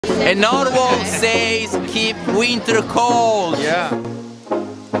And Norwal says keep winter cold. Yeah.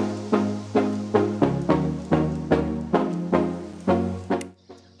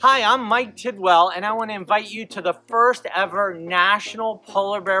 Hi, I'm Mike Tidwell, and I want to invite you to the first ever National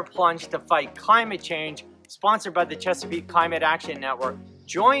Polar Bear Plunge to fight climate change, sponsored by the Chesapeake Climate Action Network.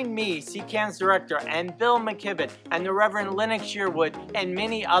 Join me, CCAN's director, and Bill McKibben, and the Reverend Lennox Sherwood, and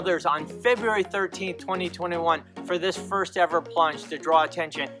many others on February 13th, 2021 for this first ever plunge to draw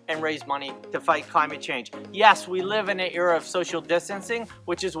attention and raise money to fight climate change. Yes, we live in an era of social distancing,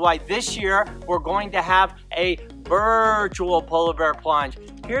 which is why this year we're going to have a virtual polar bear plunge.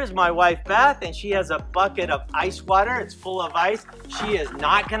 Here's my wife Beth, and she has a bucket of ice water. It's full of ice. She is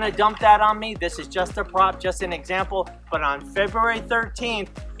not gonna dump that on me. This is just a prop, just an example. But on February 13th,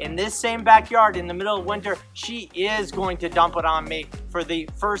 in this same backyard in the middle of winter, she is going to dump it on me for the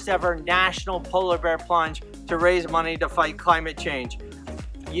first ever National Polar Bear Plunge to raise money to fight climate change.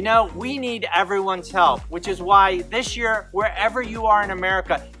 You know, we need everyone's help, which is why this year, wherever you are in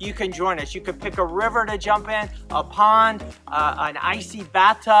America, you can join us. You can pick a river to jump in, a pond, an icy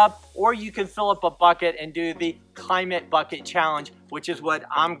bathtub, or you can fill up a bucket and do the Climate Bucket Challenge, which is what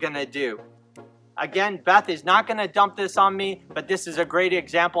I'm gonna do. Again, Beth is not gonna dump this on me, but this is a great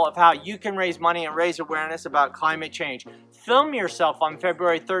example of how you can raise money and raise awareness about climate change. Film yourself on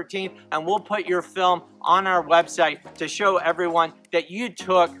February 13th, and we'll put your film on our website to show everyone that you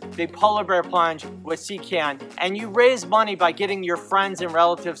took the polar bear plunge with CCAN, and you raise money by getting your friends and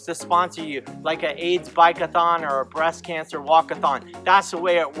relatives to sponsor you, like an AIDS bike-a-thon or a breast cancer walk-a-thon. That's the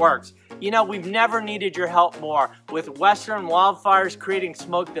way it works. You know, we've never needed your help more. With western wildfires creating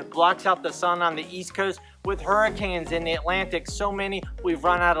smoke that blocks out the sun on the East Coast, with hurricanes in the Atlantic, so many, we've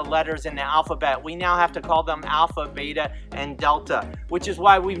run out of letters in the alphabet. We now have to call them Alpha, Beta, and Delta, which is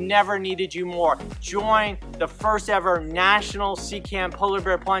why we've never needed you more. Join the first ever National CCAN Polar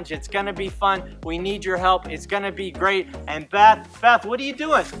Bear Plunge. It's gonna be fun. We need your help. It's gonna be great. And Beth, what are you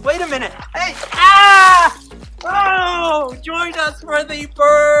doing? Wait a minute. Hey, Oh, join us for the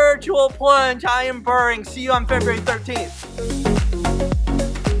virtual plunge. I am Burring. See you on February 13th.